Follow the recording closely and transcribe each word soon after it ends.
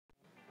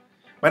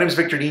My name is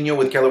Victor Nino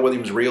with Keller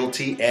Williams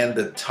Realty, and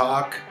the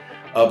talk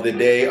of the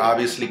day,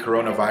 obviously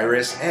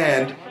coronavirus,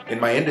 and in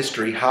my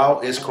industry, how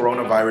is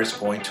coronavirus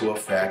going to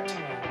affect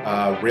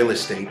real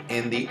estate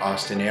in the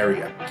Austin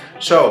area?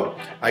 So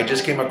I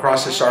just came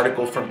across this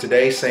article from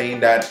today saying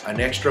that an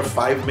extra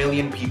 5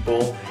 million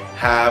people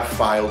have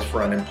filed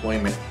for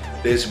unemployment.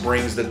 This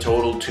brings the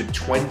total to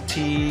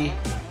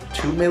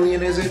 22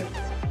 million, is it?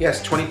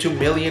 Yes, 22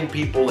 million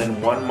people in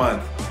 1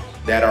 month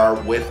that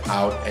are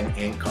without an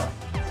income.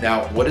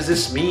 Now, what does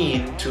this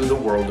mean to the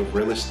world of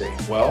real estate?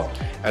 Well,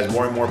 as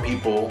more and more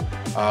people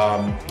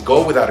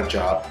go without a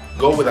job,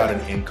 go without an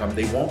income,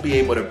 they won't be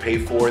able to pay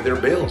for their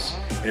bills.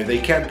 And if they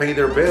can't pay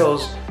their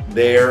bills,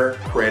 their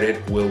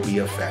credit will be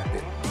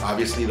affected.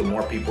 Obviously, the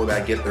more people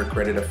that get their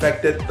credit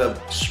affected, the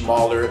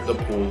smaller the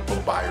pool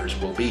of buyers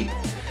will be.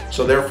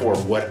 So therefore,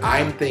 what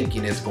I'm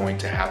thinking is going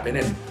to happen,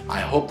 and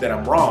I hope that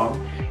I'm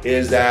wrong,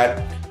 is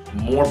that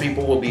more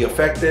people will be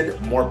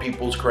affected, more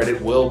people's credit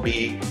will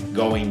be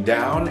going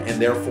down, and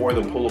therefore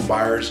the pool of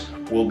buyers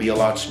will be a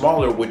lot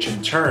smaller, which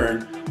in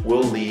turn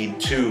will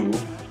lead to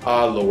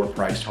lower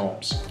priced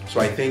homes. So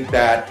I think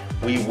that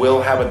we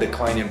will have a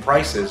decline in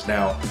prices.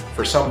 Now,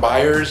 for some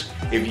buyers,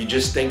 if you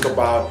just think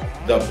about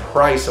the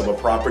price of a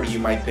property, you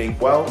might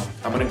think, well,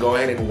 I'm gonna go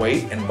ahead and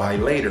wait and buy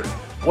later.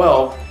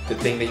 Well, the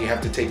thing that you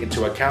have to take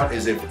into account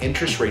is if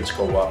interest rates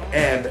go up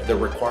and the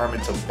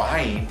requirements of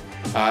buying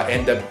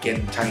end up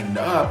getting tightened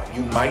up,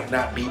 you might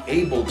not be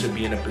able to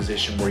be in a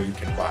position where you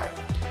can buy.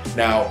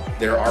 Now,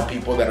 there are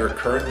people that are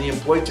currently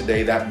employed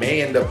today that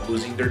may end up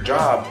losing their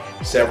job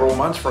several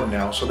months from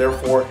now, so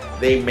therefore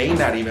they may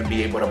not even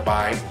be able to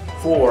buy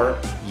for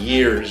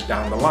years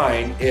down the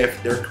line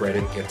if their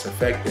credit gets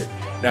affected.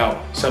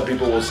 Now, some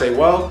people will say,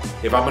 well,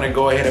 if I'm gonna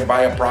go ahead and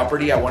buy a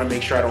property, I wanna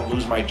make sure I don't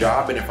lose my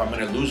job, and if I'm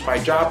gonna lose my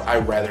job,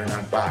 I'd rather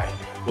not buy.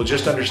 Well,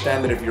 just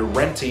understand that if you're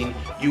renting,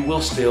 you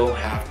will still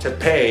have to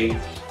pay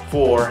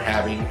for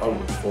having a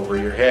roof over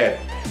your head.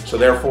 So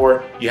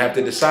therefore, you have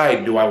to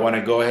decide, do I want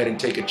to go ahead and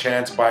take a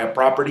chance, buy a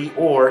property,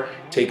 or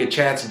take a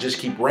chance and just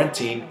keep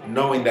renting,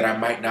 knowing that I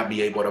might not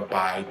be able to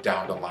buy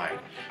down the line.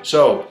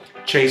 So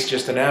Chase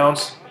just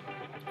announced,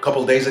 a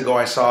couple of days ago,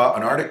 I saw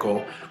an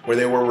article where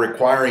they were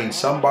requiring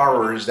some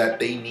borrowers that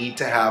they need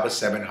to have a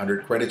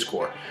 700 credit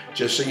score.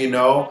 Just so you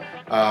know,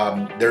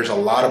 there's a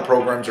lot of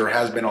programs, or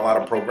has been a lot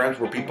of programs,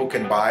 where people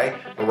can buy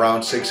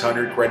around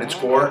 600 credit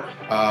score,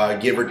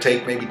 give or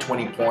take maybe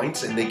 20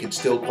 points, and they can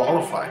still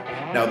qualify.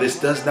 Now, this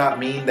does not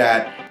mean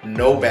that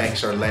no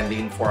banks are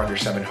lending for under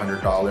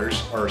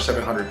 $700 or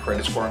 700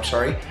 credit score, I'm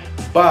sorry,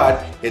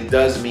 but it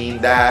does mean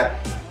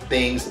that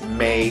things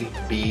may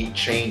be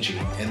changing,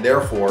 and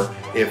therefore,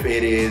 if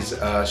it is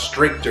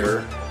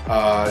stricter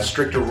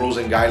rules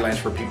and guidelines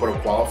for people to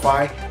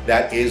qualify,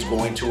 that is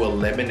going to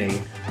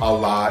eliminate a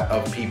lot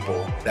of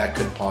people that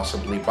could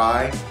possibly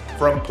buy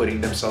from putting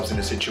themselves in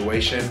a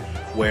situation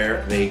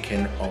where they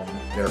can own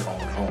their own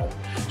home.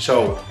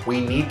 So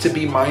we need to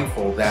be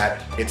mindful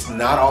that it's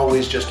not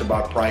always just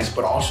about price,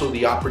 but also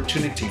the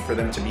opportunity for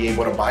them to be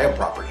able to buy a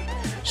property.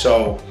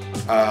 So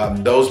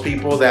those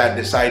people that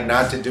decide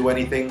not to do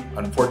anything,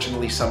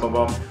 unfortunately, some of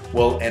them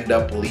will end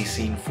up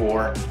leasing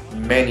for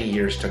many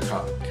years to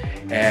come.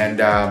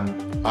 And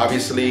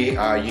obviously,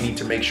 you need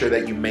to make sure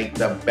that you make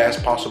the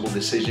best possible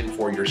decision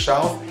for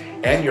yourself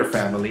and your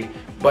family,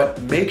 but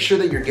make sure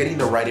that you're getting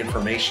the right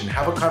information.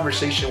 Have a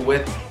conversation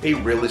with a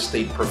real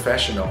estate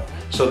professional,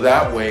 so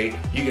that way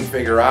you can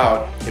figure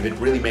out if it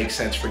really makes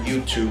sense for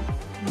you to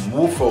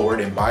move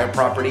forward and buy a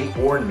property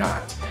or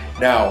not.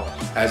 Now,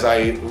 as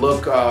I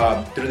look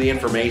through the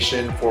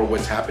information for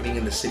what's happening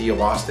in the city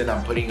of Austin,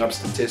 I'm putting up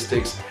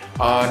statistics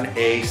on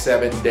a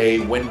 7-day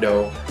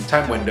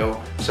time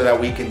window, so that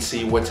we can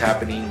see what's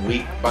happening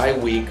week by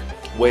week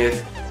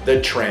with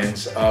the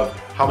trends of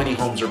how many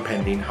homes are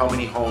pending, how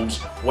many homes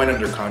went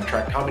under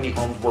contract, how many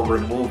homes were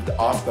removed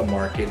off the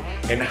market,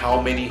 and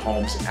how many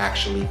homes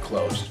actually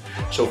closed.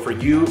 So for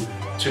you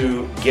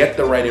to get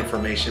the right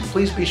information,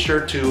 please be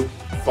sure to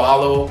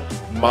follow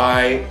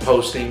my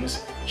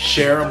postings,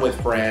 share them with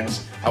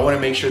friends. I want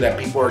to make sure that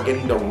people are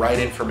getting the right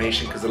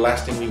information, because the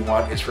last thing we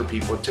want is for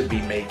people to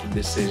be making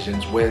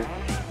decisions with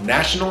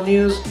national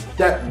news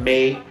that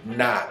may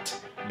not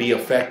be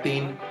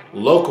affecting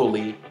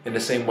locally in the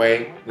same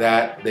way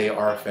that they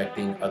are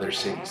affecting other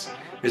cities.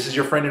 This is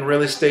your friend in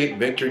real estate,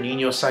 Victor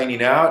Nino,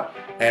 signing out.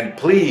 And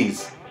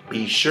please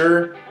be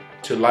sure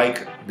to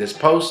like this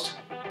post,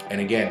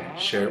 and again,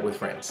 share it with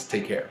friends.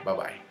 Take care.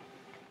 Bye-bye.